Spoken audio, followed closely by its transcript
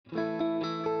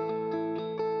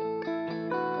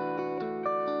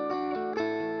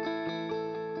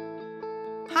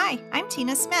Hi, I'm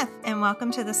Tina Smith, and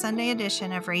welcome to the Sunday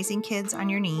edition of Raising Kids on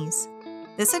Your Knees.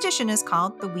 This edition is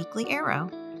called The Weekly Arrow.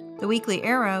 The Weekly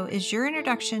Arrow is your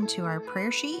introduction to our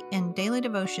prayer sheet and daily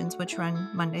devotions, which run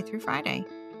Monday through Friday.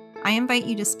 I invite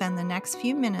you to spend the next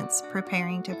few minutes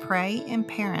preparing to pray and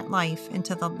parent life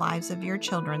into the lives of your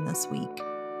children this week.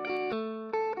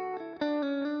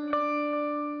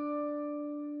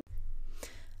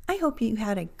 I hope you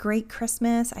had a great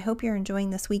Christmas. I hope you're enjoying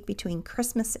this week between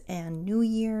Christmas and New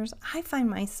Year's. I find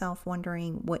myself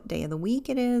wondering what day of the week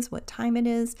it is, what time it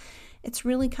is. It's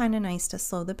really kind of nice to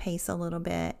slow the pace a little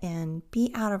bit and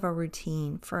be out of a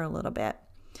routine for a little bit.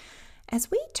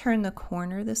 As we turn the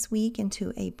corner this week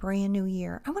into a brand new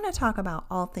year, I want to talk about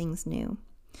all things new.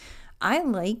 I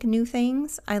like new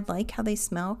things. I like how they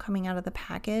smell coming out of the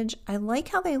package. I like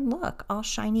how they look all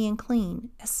shiny and clean,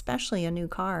 especially a new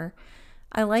car.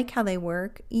 I like how they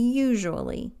work,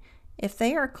 usually. If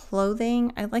they are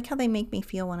clothing, I like how they make me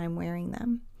feel when I'm wearing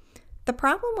them. The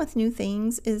problem with new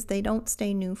things is they don't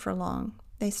stay new for long.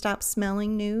 They stop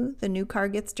smelling new, the new car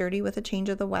gets dirty with a change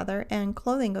of the weather, and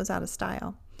clothing goes out of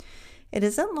style. It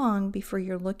isn't long before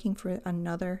you're looking for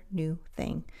another new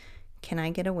thing. Can I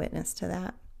get a witness to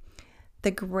that?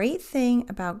 The great thing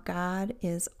about God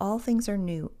is all things are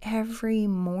new every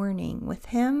morning. With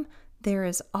Him, there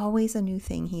is always a new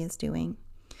thing He is doing.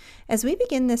 As we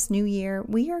begin this new year,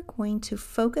 we are going to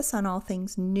focus on all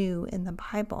things new in the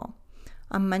Bible.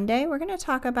 On Monday, we're going to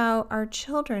talk about our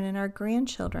children and our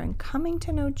grandchildren coming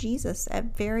to know Jesus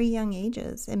at very young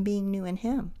ages and being new in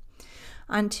Him.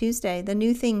 On Tuesday, the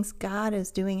new things God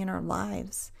is doing in our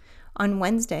lives. On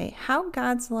Wednesday, how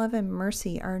God's love and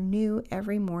mercy are new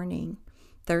every morning.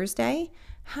 Thursday,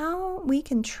 how we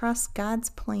can trust God's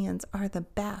plans are the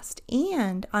best.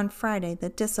 And on Friday, the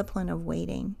discipline of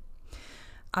waiting.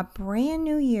 A brand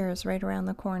new year is right around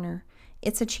the corner.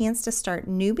 It's a chance to start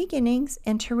new beginnings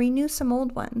and to renew some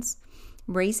old ones.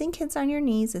 Raising Kids on Your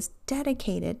Knees is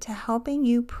dedicated to helping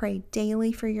you pray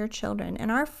daily for your children.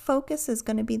 And our focus is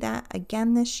going to be that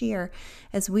again this year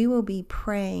as we will be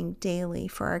praying daily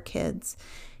for our kids.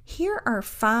 Here are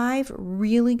 5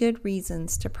 really good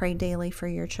reasons to pray daily for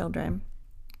your children.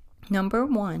 Number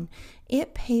 1,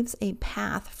 it paves a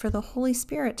path for the Holy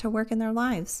Spirit to work in their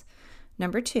lives.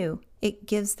 Number 2, it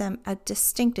gives them a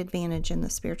distinct advantage in the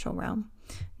spiritual realm.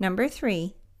 Number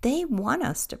 3, they want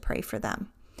us to pray for them.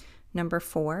 Number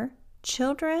 4,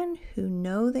 children who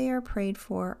know they are prayed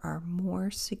for are more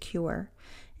secure.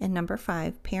 And number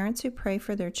 5, parents who pray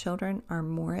for their children are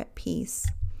more at peace.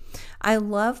 I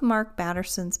love Mark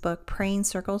Batterson's book, Praying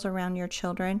Circles Around Your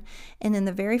Children. And in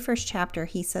the very first chapter,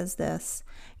 he says this: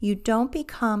 you don't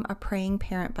become a praying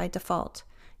parent by default.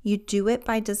 You do it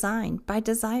by design, by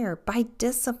desire, by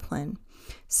discipline.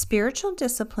 Spiritual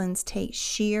disciplines take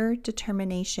sheer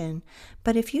determination.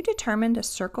 But if you determine to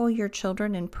circle your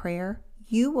children in prayer,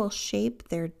 you will shape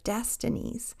their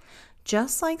destinies.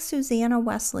 Just like Susanna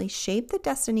Wesley shaped the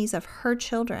destinies of her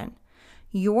children,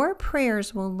 your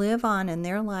prayers will live on in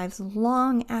their lives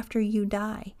long after you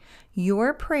die.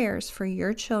 Your prayers for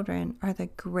your children are the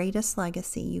greatest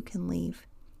legacy you can leave.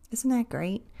 Isn't that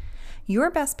great?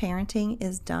 Your best parenting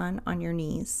is done on your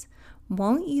knees.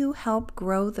 Won't you help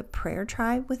grow the prayer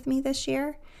tribe with me this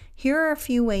year? Here are a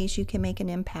few ways you can make an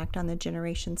impact on the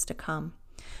generations to come.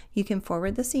 You can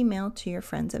forward this email to your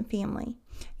friends and family.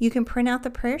 You can print out the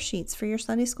prayer sheets for your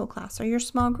Sunday school class or your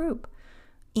small group.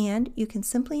 And you can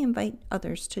simply invite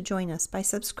others to join us by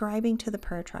subscribing to the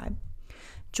Prayer Tribe.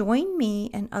 Join me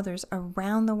and others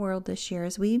around the world this year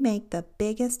as we make the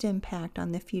biggest impact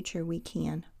on the future we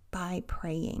can by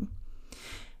praying.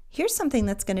 Here's something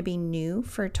that's going to be new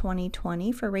for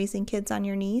 2020 for Raising Kids on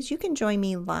Your Knees. You can join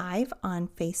me live on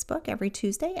Facebook every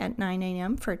Tuesday at 9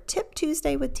 a.m. for Tip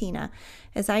Tuesday with Tina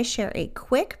as I share a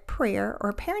quick prayer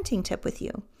or parenting tip with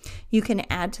you. You can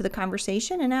add to the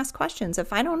conversation and ask questions.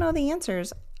 If I don't know the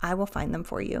answers, I will find them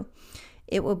for you.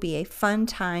 It will be a fun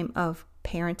time of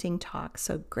parenting talk,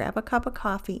 so grab a cup of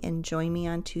coffee and join me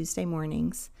on Tuesday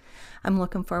mornings. I'm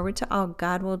looking forward to all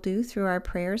God will do through our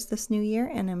prayers this new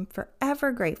year, and I'm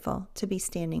forever grateful to be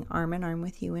standing arm in arm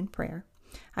with you in prayer.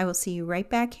 I will see you right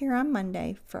back here on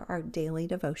Monday for our daily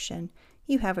devotion.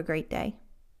 You have a great day.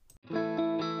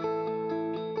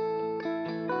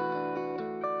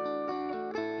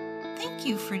 Thank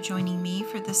you for joining me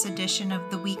for this edition of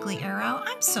the Weekly Arrow.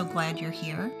 I'm so glad you're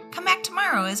here. Come back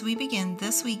tomorrow as we begin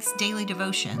this week's daily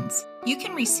devotions. You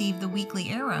can receive the Weekly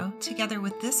Arrow together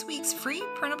with this week's free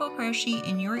printable prayer sheet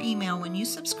in your email when you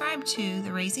subscribe to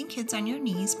the Raising Kids on Your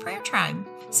Knees Prayer Tribe.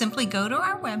 Simply go to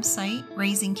our website,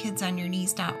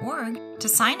 raisingkidsonyourknees.org, to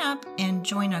sign up and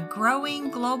join a growing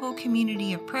global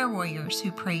community of prayer warriors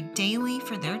who pray daily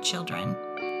for their children.